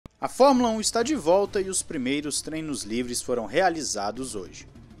A Fórmula 1 está de volta e os primeiros treinos livres foram realizados hoje.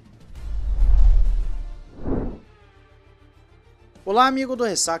 Olá, amigo do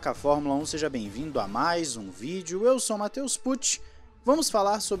Ressaca Fórmula 1, seja bem-vindo a mais um vídeo. Eu sou Matheus Pucci. Vamos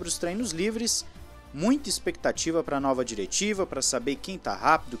falar sobre os treinos livres, muita expectativa para a nova diretiva, para saber quem está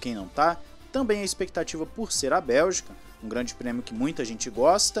rápido, quem não está. Também a expectativa por ser a Bélgica, um grande prêmio que muita gente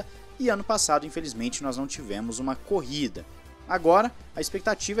gosta, e ano passado, infelizmente, nós não tivemos uma corrida. Agora, a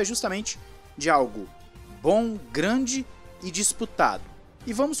expectativa é justamente de algo bom, grande e disputado.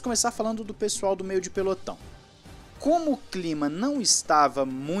 E vamos começar falando do pessoal do meio de pelotão. Como o clima não estava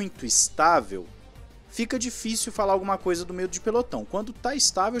muito estável, fica difícil falar alguma coisa do meio de pelotão. Quando está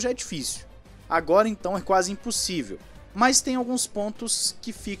estável já é difícil. Agora então é quase impossível. Mas tem alguns pontos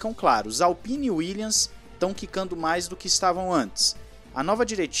que ficam claros. Alpine e Williams estão quicando mais do que estavam antes. A nova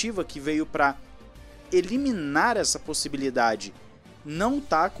diretiva que veio para eliminar essa possibilidade não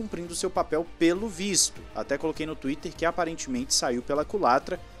está cumprindo seu papel pelo visto. Até coloquei no Twitter que aparentemente saiu pela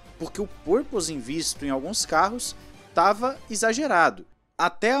culatra, porque o porpoising visto em alguns carros estava exagerado.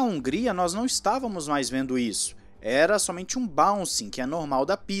 Até a Hungria nós não estávamos mais vendo isso. Era somente um bouncing, que é normal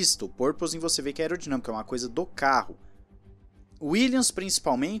da pista. O porpoising você vê que é aerodinâmico, é uma coisa do carro. O Williams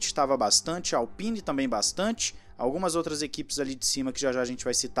principalmente estava bastante, a Alpine também bastante, algumas outras equipes ali de cima que já a gente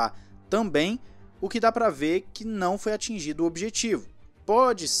vai citar também, o que dá para ver que não foi atingido o objetivo.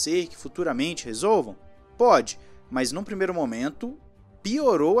 Pode ser que futuramente resolvam? Pode, mas num primeiro momento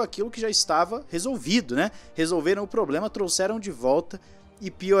piorou aquilo que já estava resolvido, né? Resolveram o problema, trouxeram de volta e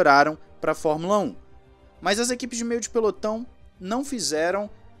pioraram para a Fórmula 1. Mas as equipes de meio de pelotão não fizeram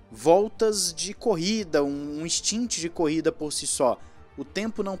voltas de corrida, um stint de corrida por si só. O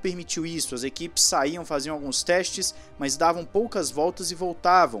tempo não permitiu isso, as equipes saíam, faziam alguns testes, mas davam poucas voltas e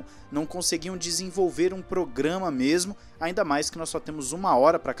voltavam. Não conseguiam desenvolver um programa mesmo, ainda mais que nós só temos 1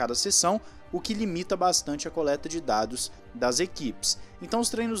 hora para cada sessão, o que limita bastante a coleta de dados das equipes. Então os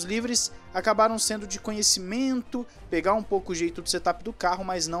treinos livres acabaram sendo de conhecimento, pegar um pouco o jeito do setup do carro,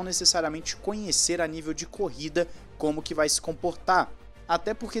 mas não necessariamente conhecer a nível de corrida como que vai se comportar.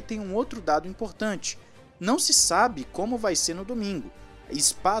 Até porque tem um outro dado importante, não se sabe como vai ser no domingo.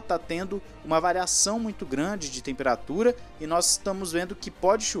 Spa está tendo uma variação muito grande de temperatura e nós estamos vendo que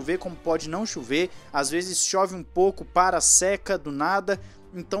pode chover como pode não chover, às vezes chove um pouco, para, seca do nada,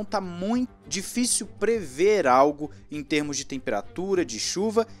 então está muito difícil prever algo em termos de temperatura, de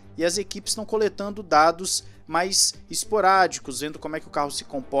chuva, e as equipes estão coletando dados mais esporádicos, vendo como é que o carro se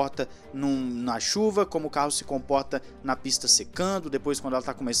comporta na chuva, como o carro se comporta na pista secando, depois quando ela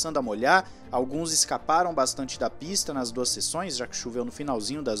está começando a molhar. Alguns escaparam bastante da pista nas 2 sessões, já que choveu no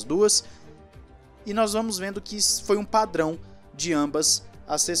finalzinho das 2, e nós vamos vendo que foi um padrão de ambas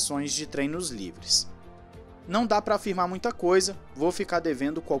as sessões de treinos livres. Não dá para afirmar muita coisa, vou ficar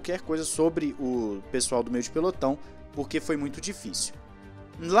devendo qualquer coisa sobre o pessoal do meio de pelotão, porque foi muito difícil.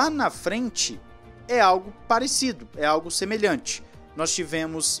 Lá na frente é algo parecido, é algo semelhante. Nós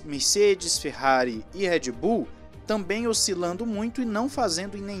tivemos Mercedes, Ferrari e Red Bull também oscilando muito e não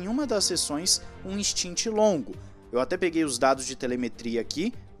fazendo em nenhuma das sessões um stint longo. Eu até peguei os dados de telemetria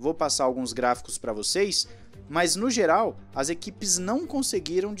aqui, vou passar alguns gráficos para vocês, mas no geral as equipes não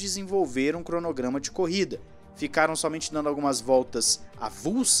conseguiram desenvolver um cronograma de corrida. Ficaram somente dando algumas voltas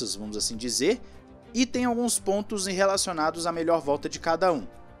avulsas, vamos assim dizer, e tem alguns pontos relacionados à melhor volta de cada um.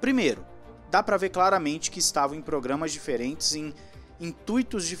 Primeiro, dá para ver claramente que estavam em programas diferentes, em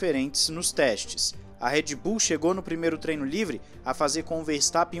intuitos diferentes nos testes. A Red Bull chegou no primeiro treino livre a fazer com o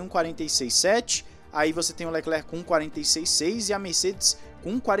Verstappen 1.46.7, aí você tem o Leclerc com 1.46.6 e a Mercedes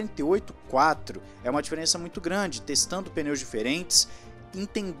com 1.48.4. É uma diferença muito grande, testando pneus diferentes,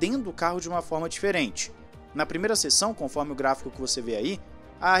 entendendo o carro de uma forma diferente. Na primeira sessão, conforme o gráfico que você vê aí,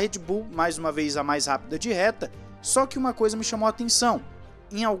 a Red Bull, mais uma vez a mais rápida de reta, só que uma coisa me chamou a atenção.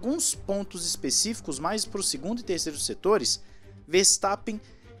 Em alguns pontos específicos, mais para o segundo e terceiro setores, Verstappen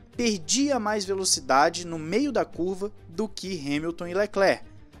perdia mais velocidade no meio da curva do que Hamilton e Leclerc.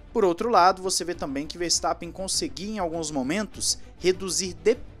 Por outro lado, você vê também que Verstappen conseguia em alguns momentos reduzir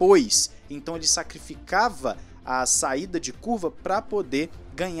depois, então ele sacrificava a saída de curva para poder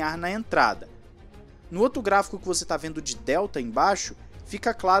ganhar na entrada. No outro gráfico que você está vendo de delta embaixo,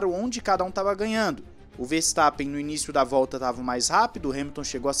 fica claro onde cada um estava ganhando. O Verstappen no início da volta estava mais rápido, o Hamilton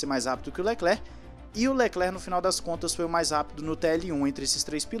chegou a ser mais rápido que o Leclerc, e o Leclerc no final das contas foi o mais rápido no TL1 entre esses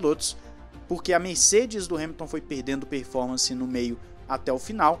 3 pilotos, porque a Mercedes do Hamilton foi perdendo performance no meio até o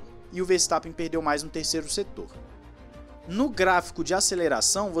final, e o Verstappen perdeu mais no terceiro setor. No gráfico de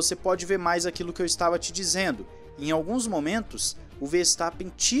aceleração você pode ver mais aquilo que eu estava te dizendo. Em alguns momentos o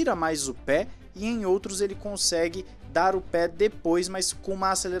Verstappen tira mais o pé e em outros ele consegue dar o pé depois, mas com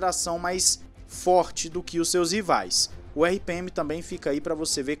uma aceleração mais forte do que os seus rivais. O RPM também fica aí para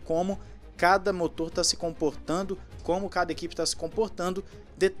você ver como cada motor está se comportando, como cada equipe está se comportando.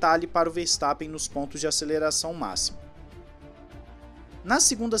 Detalhe para o Verstappen nos pontos de aceleração máxima. Na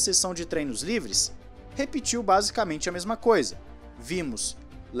segunda sessão de treinos livres, repetiu basicamente a mesma coisa. Vimos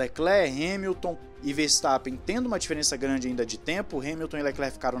Leclerc, Hamilton e Verstappen tendo uma diferença grande ainda de tempo. Hamilton e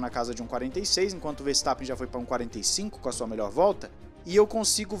Leclerc ficaram na casa de 1,46, enquanto o Verstappen já foi para 1,45 com a sua melhor volta. E eu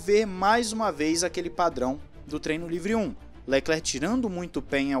consigo ver mais uma vez aquele padrão do treino livre 1. Leclerc tirando muito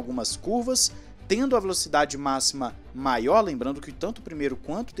pé em algumas curvas, tendo a velocidade máxima maior, lembrando que tanto o primeiro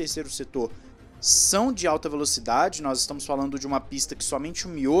quanto o terceiro setor são de alta velocidade. Nós estamos falando de uma pista que somente o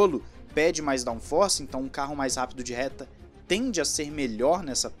miolo pede mais downforce, então um carro mais rápido de reta tende a ser melhor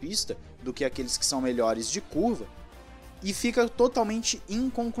nessa pista do que aqueles que são melhores de curva, e fica totalmente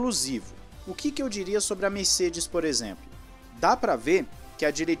inconclusivo. O que eu diria sobre a Mercedes, por exemplo? Dá para ver que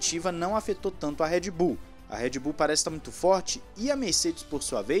a diretiva não afetou tanto a Red Bull. A Red Bull parece estar muito forte, e a Mercedes, por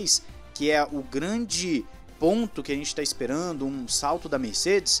sua vez, que é o grande ponto que a gente está esperando, um salto da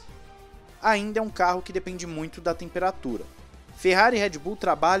Mercedes, ainda é um carro que depende muito da temperatura. Ferrari e Red Bull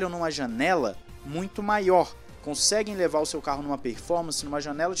trabalham numa janela muito maior, conseguem levar o seu carro numa performance, numa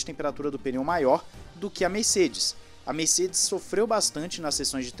janela de temperatura do pneu maior do que a Mercedes. A Mercedes sofreu bastante nas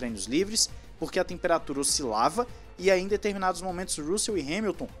sessões de treinos livres, porque a temperatura oscilava, e aí em determinados momentos Russell e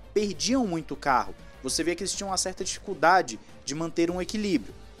Hamilton perdiam muito o carro. Você vê que eles tinham uma certa dificuldade de manter um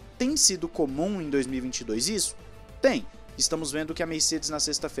equilíbrio. Tem sido comum em 2022 isso? Tem. Estamos vendo que a Mercedes na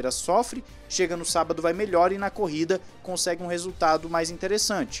sexta-feira sofre, chega no sábado vai melhor e na corrida consegue um resultado mais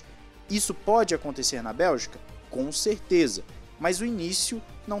interessante. Isso pode acontecer na Bélgica? Com certeza, mas o início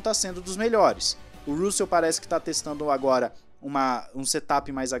não está sendo dos melhores. O Russell parece que está testando agora um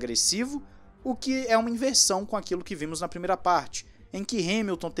setup mais agressivo, o que é uma inversão com aquilo que vimos na primeira parte, em que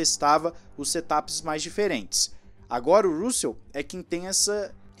Hamilton testava os setups mais diferentes. Agora o Russell é quem tem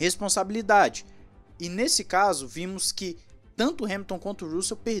essa responsabilidade. E nesse caso, vimos que tanto Hamilton quanto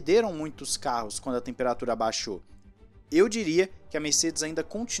Russell perderam muitos carros quando a temperatura baixou. Eu diria que a Mercedes ainda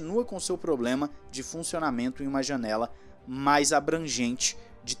continua com seu problema de funcionamento em uma janela mais abrangente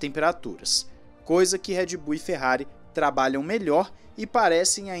de temperaturas, coisa que Red Bull e Ferrari trabalham melhor e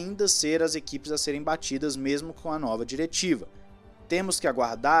parecem ainda ser as equipes a serem batidas mesmo com a nova diretiva. Temos que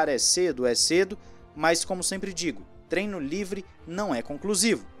aguardar, é cedo, mas como sempre digo, treino livre não é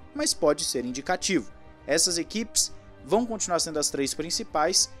conclusivo, mas pode ser indicativo. Essas equipes vão continuar sendo as três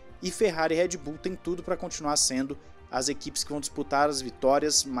principais, e Ferrari e Red Bull têm tudo para continuar sendo as equipes que vão disputar as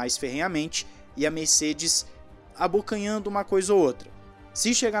vitórias mais ferrenhamente, e a Mercedes abocanhando uma coisa ou outra.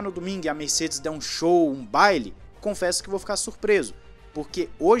 Se chegar no domingo e a Mercedes der um show, um baile, confesso que vou ficar surpreso, porque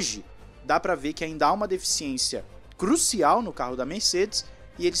hoje dá para ver que ainda há uma deficiência crucial no carro da Mercedes,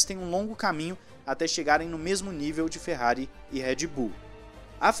 e eles têm um longo caminho até chegarem no mesmo nível de Ferrari e Red Bull.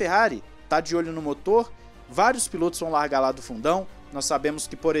 A Ferrari está de olho no motor, vários pilotos vão largar lá do fundão. Nós sabemos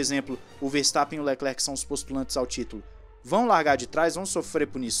que, por exemplo, o Verstappen e o Leclerc, que são os postulantes ao título, vão largar de trás, vão sofrer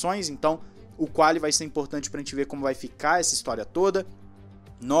punições, então o quali vai ser importante para a gente ver como vai ficar essa história toda.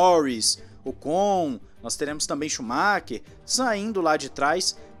 Norris, Ocon, nós teremos também Schumacher saindo lá de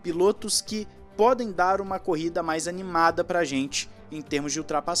trás, pilotos que podem dar uma corrida mais animada para a gente em termos de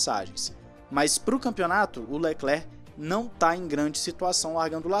ultrapassagens. Mas para o campeonato, o Leclerc não está em grande situação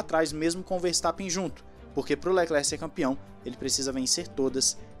largando lá atrás, mesmo com o Verstappen junto, porque para o Leclerc ser campeão, ele precisa vencer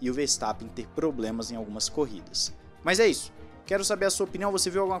todas e o Verstappen ter problemas em algumas corridas. Mas é isso, quero saber a sua opinião, você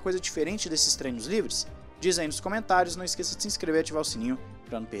viu alguma coisa diferente desses treinos livres? Diz aí nos comentários, não esqueça de se inscrever e ativar o sininho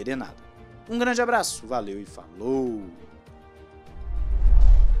para não perder nada. Um grande abraço, valeu e falou!